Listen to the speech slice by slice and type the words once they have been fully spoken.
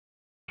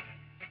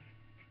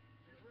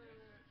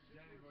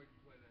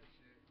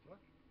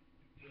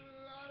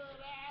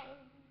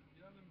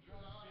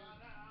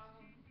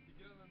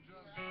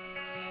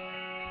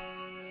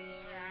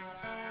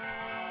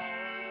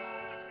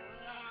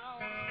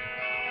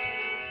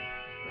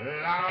Lordy,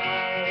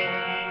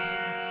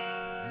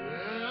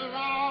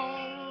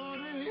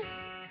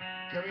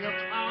 give me a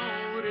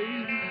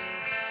cloudy,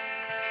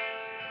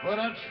 but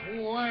a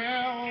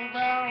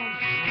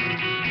 12-ounce.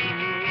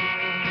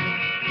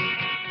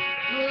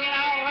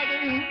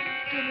 Lordy,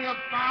 give me a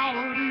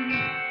 40,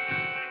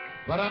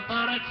 but a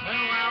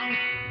 32-ounce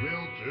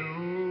will do.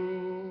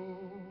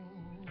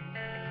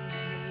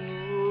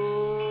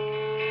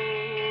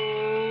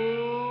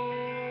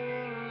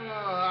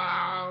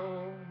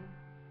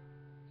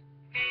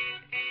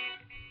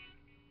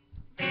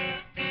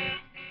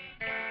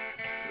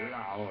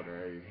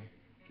 Lordy,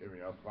 give me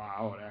a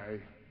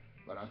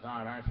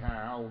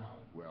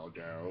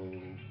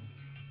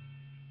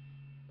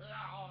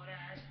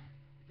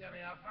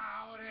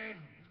 40,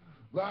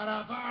 but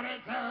a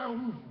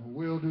 32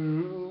 will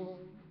do.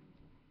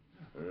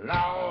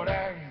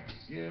 Lordy,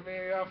 give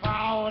me a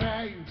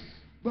 40,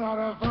 but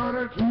a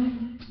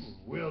 32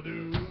 will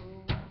do.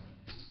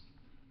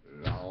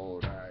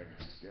 Lordy,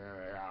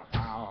 give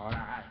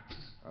me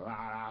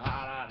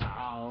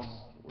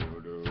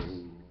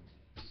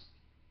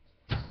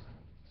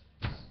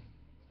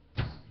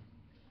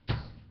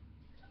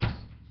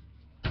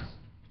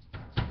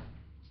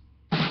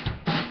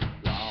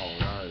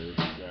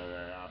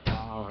a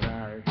 40,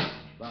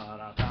 but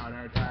a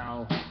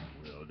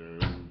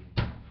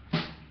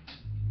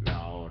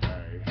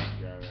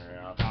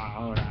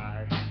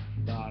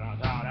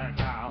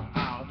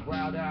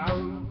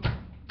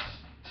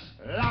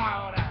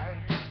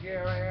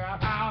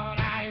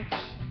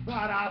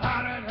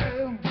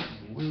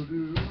will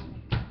do.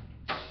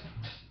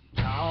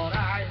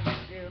 Lordy,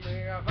 give me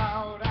a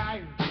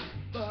 40,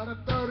 but a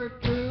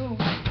 32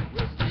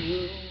 will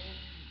do.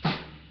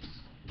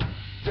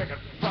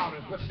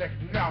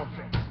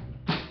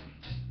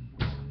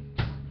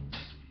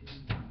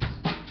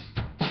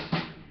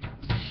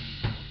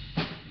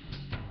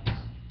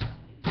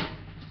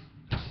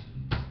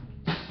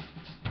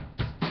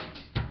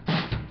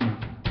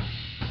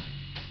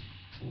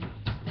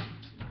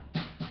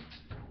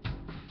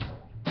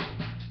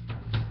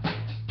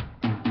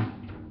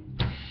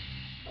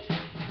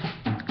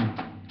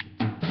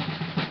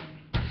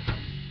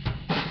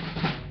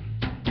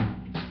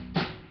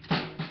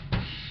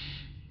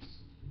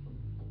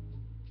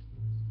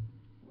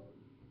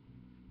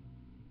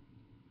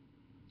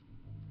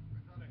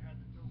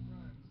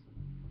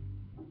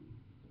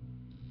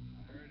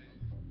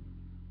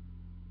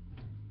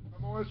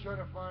 I'm always trying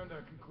to find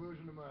a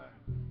conclusion to my...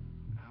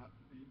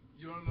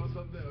 You want to know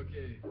something?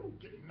 Okay.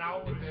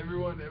 Now, if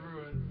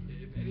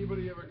if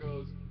anybody ever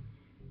goes,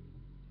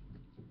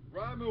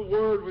 rhyme a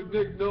word with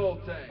Nick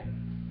Nolte.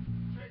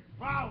 Jake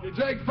Fowler.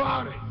 Jake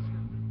Fowler.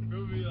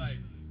 We'll be like,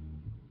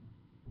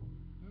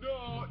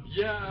 no,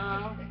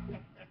 yeah,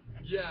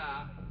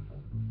 yeah,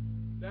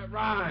 that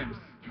rhymes.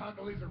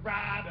 Congolese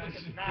ride,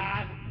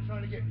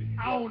 trying to get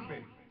on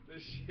me.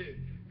 This shit.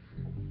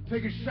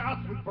 Taking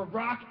shots with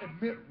Barack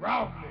and Mitt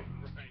Romney.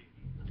 Right.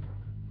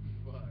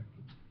 Fuck.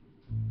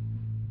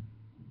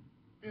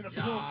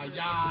 Inappropriate.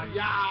 Yeah.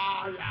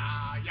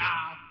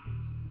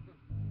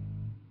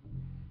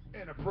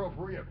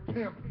 Inappropriate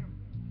pimp in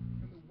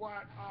the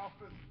White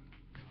Office.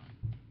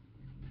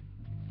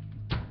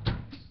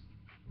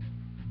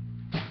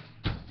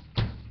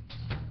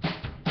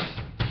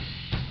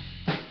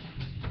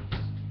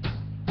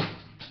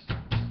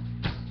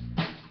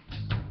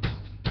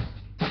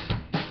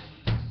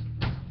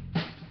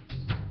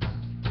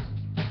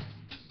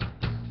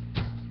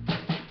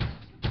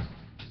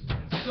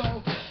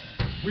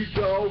 We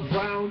go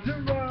round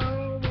and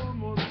round one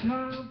more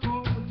time.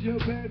 Hold your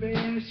baby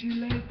as she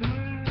lay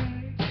back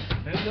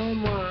and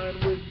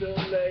unwind with the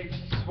legs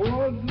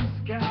towards the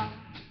sky.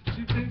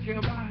 She thinking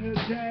about her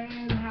day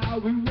and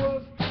how he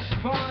was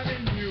fine,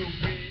 and you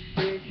be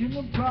thinking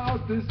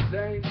about the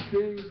same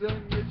things,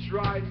 and you're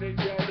trying to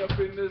get up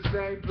in the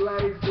same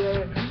place.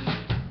 Yeah.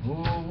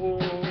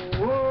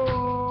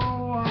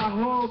 Oh, I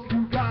hope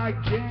you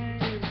got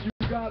game. You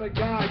got a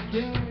God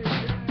game.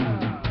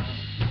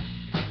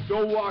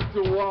 Don't walk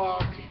the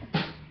walk.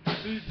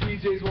 These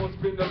DJs won't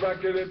spin the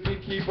record if we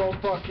keep on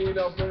fucking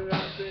up, and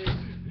I say,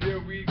 here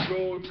we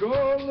go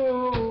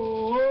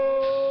low.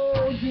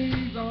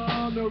 These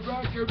on the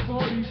record,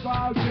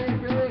 45,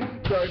 baby.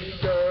 30,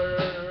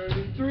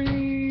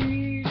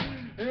 33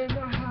 and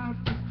a half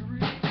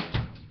degrees.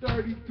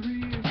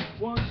 33 and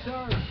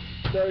 1/3.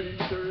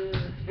 33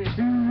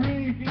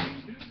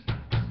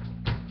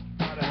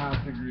 not a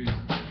half degree.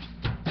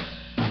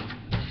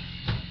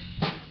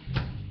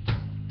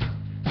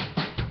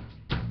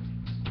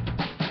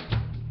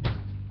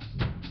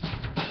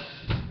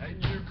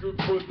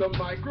 Put the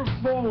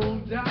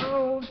microphone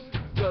down.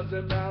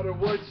 Doesn't matter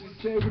what you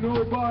say when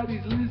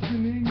nobody's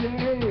listening,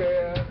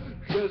 yeah.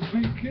 Cause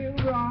we can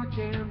rock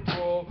and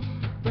roll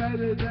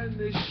better than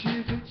the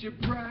shit that you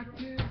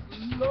practice.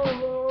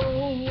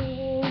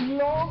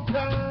 Long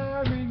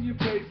time in your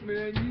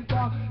basement, you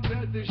thought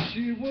that the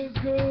shit was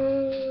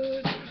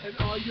good. And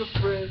all your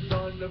friends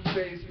on the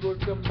Facebook,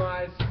 the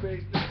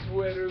MySpace, the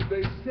Twitter,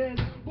 they said,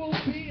 we'll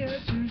be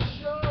at your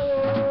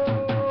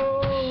show.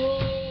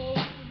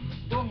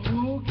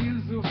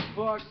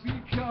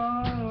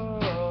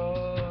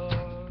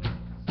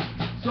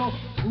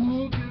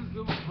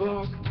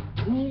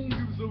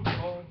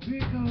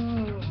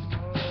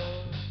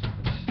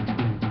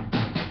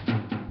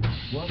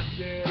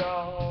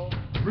 all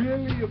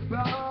really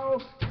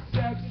about,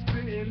 except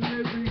spitting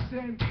lyrics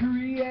and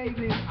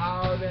creating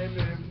art. And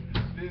if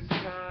this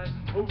kind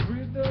of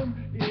rhythm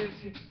is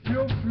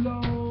your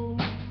flow,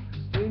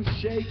 then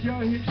shake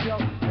your hips, yo.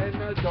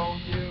 And I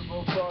don't give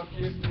a fuck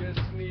if your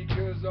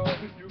sneakers or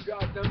you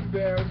got them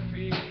bare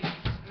feet.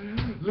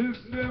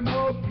 Lift them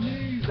up,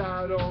 please.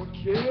 I don't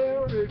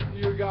care if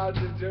you got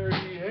the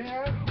dirty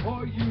hair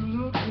or you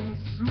looking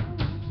sweet.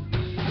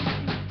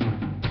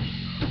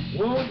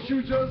 Won't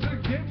you just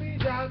give me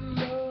that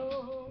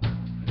love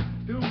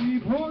that we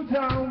put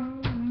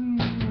down?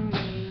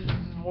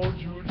 Won't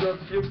you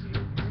just give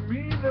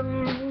me the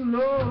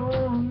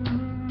love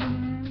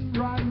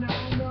right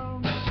now,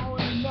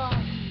 and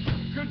I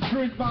could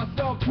drink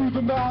myself to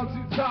the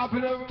mountaintop,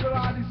 and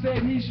everybody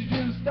said he should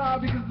just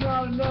stop because there's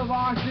not enough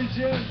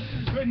oxygen.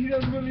 But he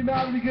doesn't really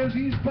matter because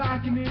he's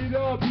packing it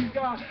up. He's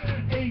got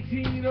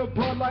 18 of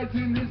Bud Lights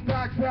in his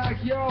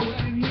backpack, yo,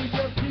 and he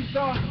just keeps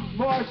on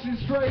marching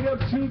straight up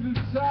to the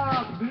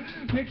top.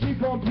 They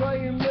keep on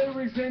playing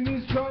lyrics and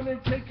he's trying to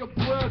take a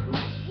breath.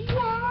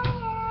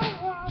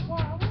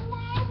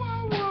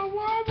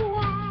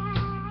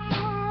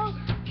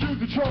 Cue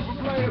the trumpet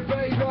player,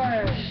 baby.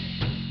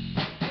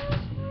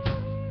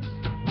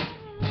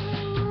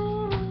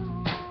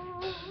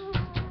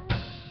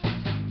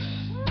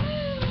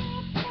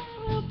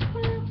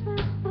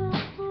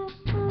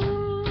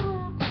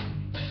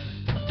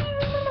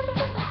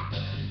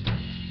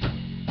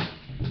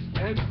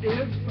 And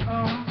if I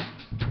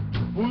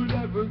would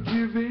ever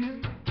give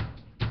in,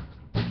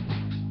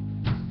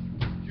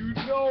 you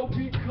know,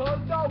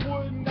 because I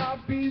would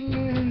not be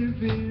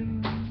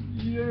living,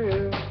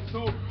 yeah.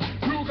 So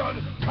you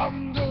gotta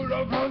come to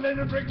the front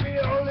and bring me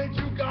all that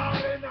you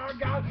got, and I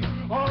got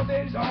all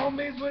these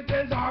homies with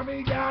this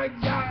army gang,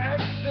 yeah.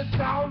 And the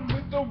sound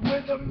with the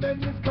rhythm,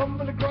 and it's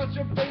coming across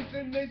your face,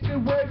 and they say,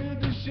 where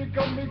did this shit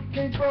come? It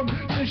came from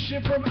this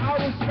shit from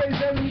outer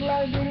space, and we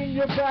landed in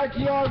your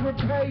backyard, we're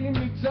paying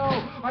the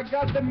toll. I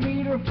got the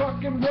meter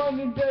fucking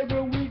running,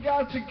 baby, we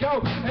got to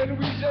go, and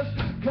we just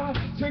got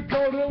to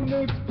go to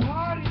the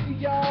party,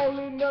 y'all,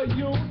 in the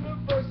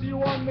universe. You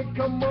wanna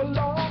come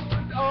along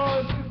with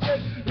us?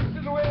 This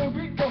is the way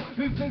we go,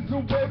 this is the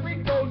way we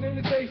go. Then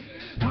they say,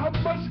 how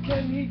much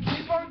can he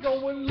keep on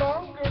going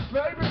longer,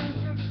 baby?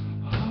 It's just,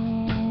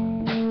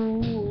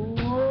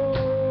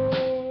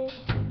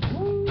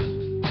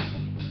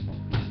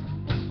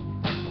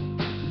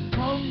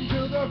 come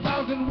to the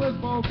fountain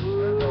with both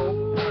hands.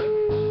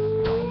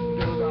 Come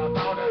to the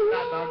fountain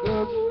and the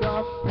good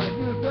stuff. And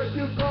you said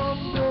you come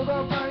to the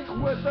bank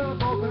with the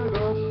both hands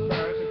open.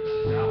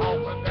 You're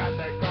hoping that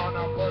they're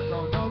gonna put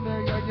some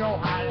money in your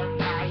higher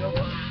tire.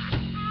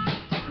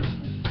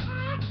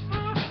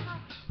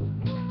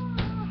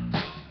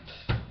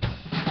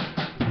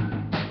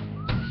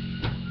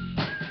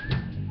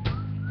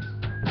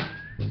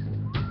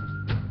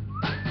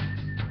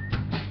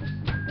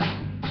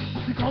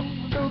 You come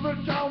to the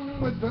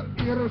town with the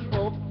ears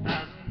open.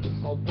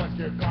 So what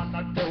you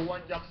gonna do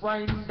when your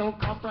brain don't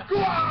comprehend?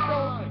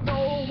 Don't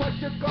know what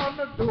you're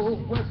gonna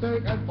do with the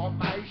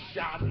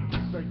information.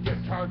 So you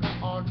turn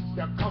on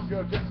your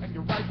computer and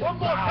you write it down.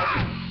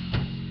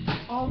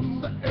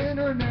 On the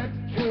internet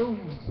too,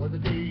 with the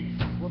D's,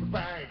 with the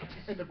bank,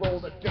 and they roll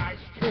the dice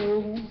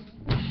too.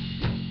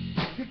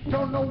 You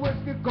don't know if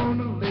you're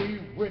gonna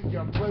leave with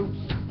your boots,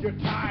 your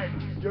tie,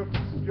 your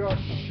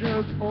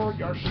shirt or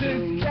your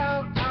shoes.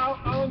 Discount out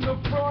on the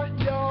front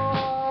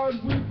yard.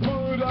 We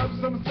put up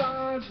some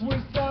signs,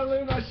 we're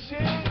selling our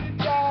shit,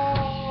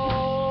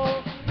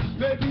 y'all.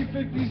 Maybe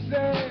 50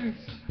 cents,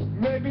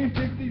 maybe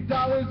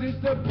 $50,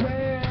 it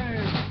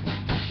depends.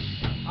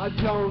 I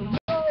don't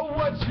know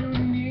what you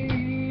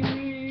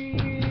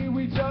need.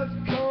 We just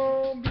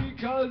come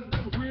because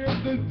we're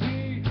the D.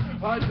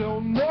 I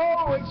don't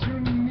know what you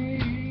need.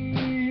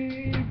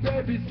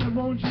 Baby, so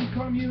won't you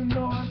come? You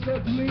know I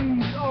said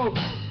please. Oh,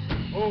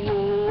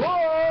 oh, oh, oh,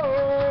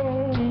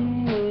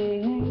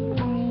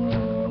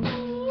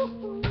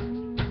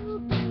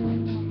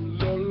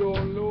 lo, lo,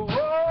 lo, oh.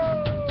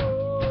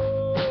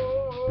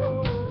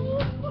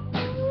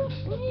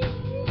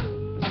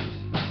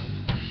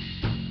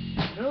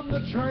 And the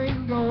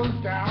train goes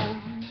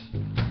down.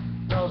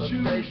 Now the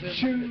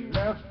station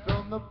left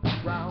on the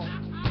ground.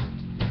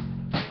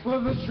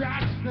 Well, the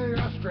tracks, they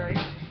are straight.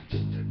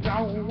 You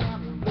don't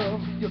want to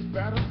love, you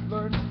better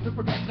learn to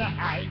forget the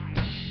hype.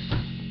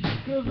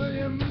 Cause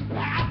the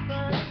impact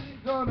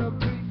ain't gonna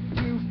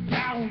beat you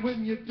down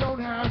when you don't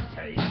have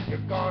taste.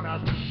 You're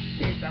gonna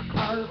see the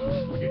curve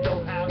when you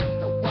don't have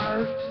the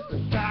words, the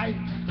sight,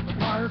 the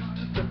words,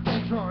 the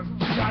photron,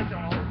 you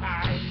don't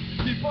hide.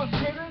 Keep on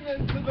spinning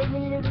until the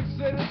lyrics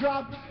in a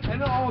drop,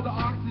 and all the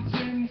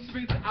oxygen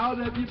spits out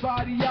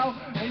everybody out,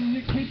 and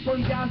you keep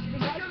on gasping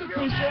like the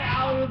fish are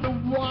out of the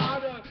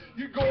water.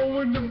 You're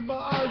going to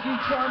Mars, you're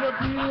trying to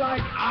be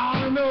like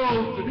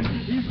Arnold.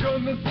 He's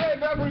gonna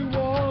save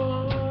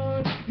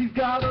everyone. He's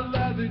got a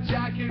leather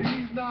jacket,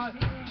 he's not.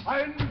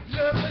 I'm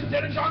just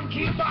a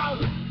drunken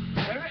mouse.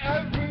 And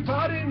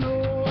everybody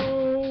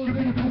knows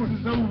this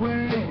is the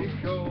way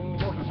it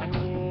goes.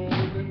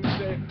 And they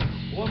say,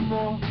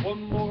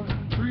 one more,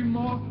 three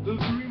more,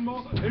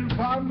 and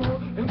five more,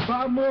 and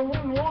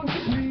won't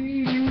you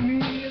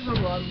please?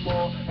 One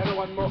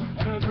more,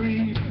 and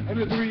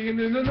a three, and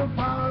then a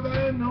five,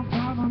 and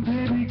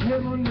baby,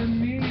 get on your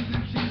knees.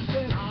 And she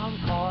said,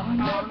 encore, I've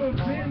never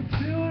been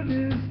to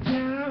this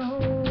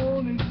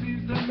town. It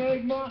seems to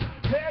make my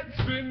head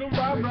spin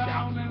around,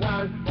 and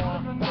I've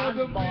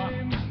never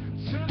been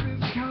to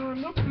this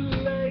kind of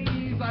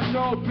place. I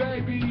know,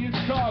 baby, it's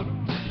called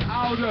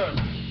outer.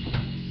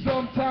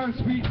 Sometimes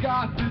we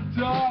got the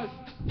dust,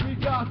 we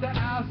got the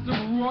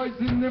asteroids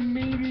and the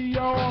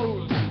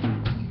meteors.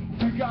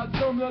 We got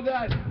some of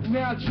that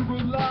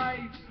natural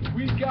light,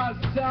 we got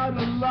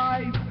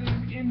satellites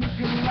and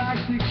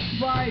intergalactic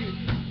flight,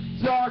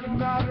 dark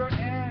matter,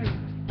 and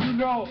you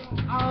know,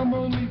 I'm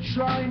only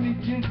trying to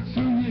get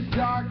to your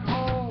dark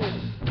hole.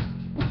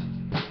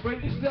 But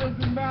it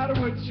doesn't matter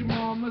what your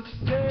mama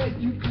said,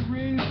 you can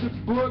read the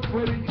book,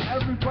 but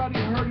everybody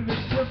heard it a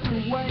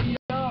different way,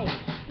 yo.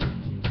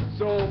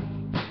 So,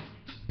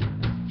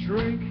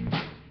 drink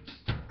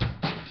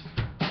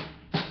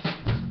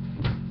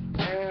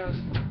and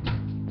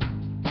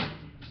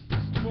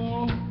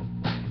smoke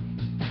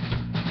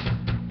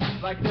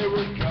like they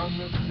were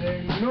gonna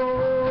say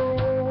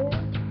no,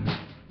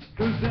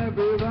 'cause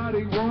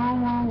everybody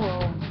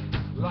won't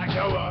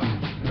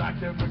like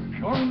they were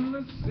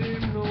gonna say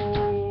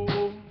no.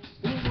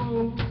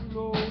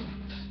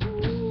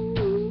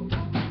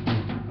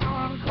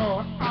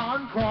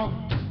 Encore,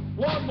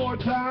 one more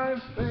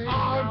time,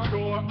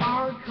 encore,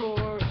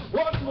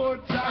 one more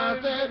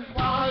time,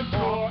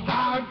 encore,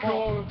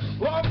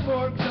 one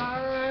more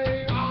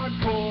time,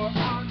 encore,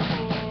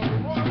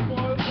 one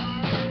more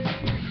time.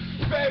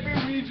 Baby,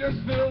 we just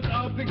filled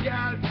up the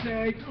gas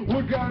tank.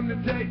 We're gonna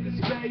take the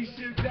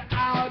spaceship to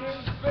outer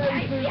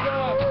space. There's a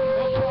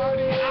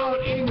party out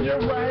in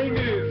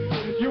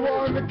Uranus. You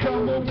wanna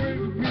come with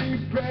me,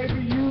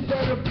 baby? You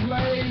better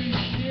play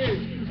shit.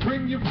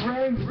 Bring your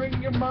friends,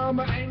 bring your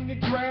mama and your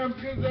grams,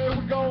 'cause they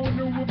were going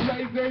to a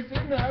place they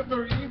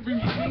never even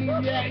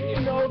seen yet.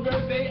 You know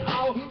that they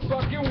all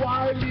fucking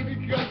wily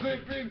because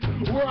they've been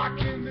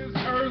rocking this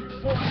earth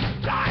for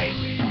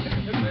styling.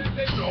 And then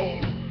they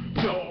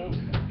no,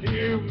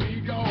 here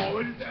we go.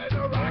 Instead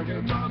of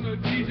rocking on the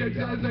DJ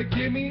says,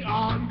 give me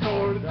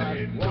encore.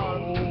 Say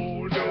no,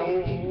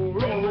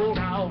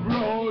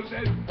 roll.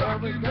 Then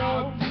rocking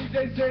on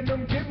DJ said,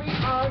 give me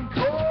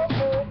encore.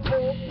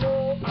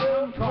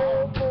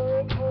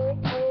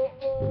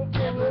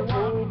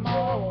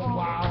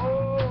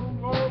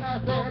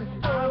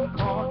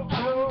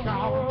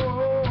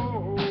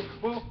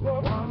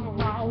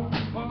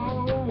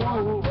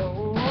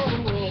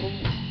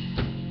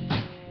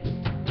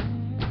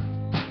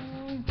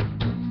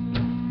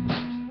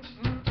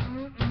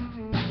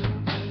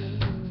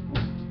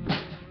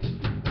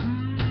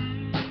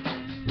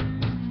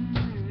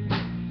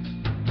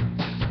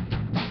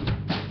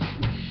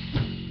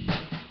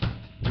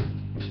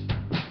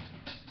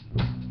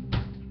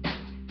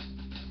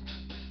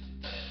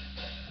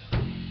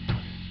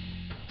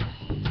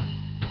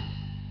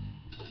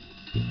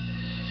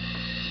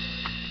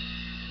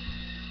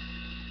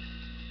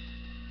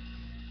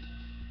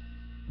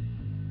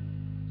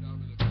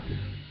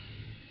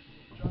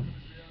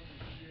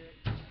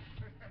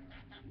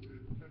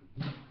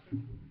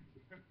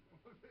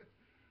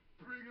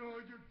 Bring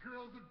all your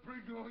girls and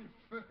bring all your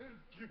friends.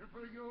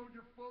 Bring all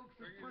your folks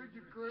and bring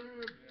your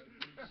grands.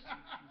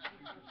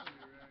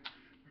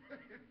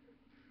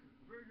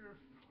 Bring your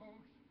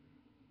folks,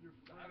 your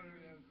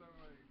friends.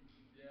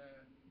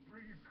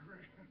 Bring your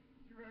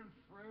friends, your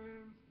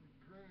grands.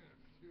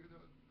 Dude,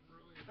 that was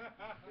brilliant.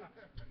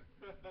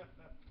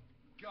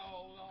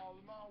 Gold all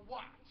in my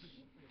watch,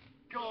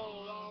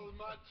 gold all in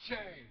my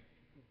chain.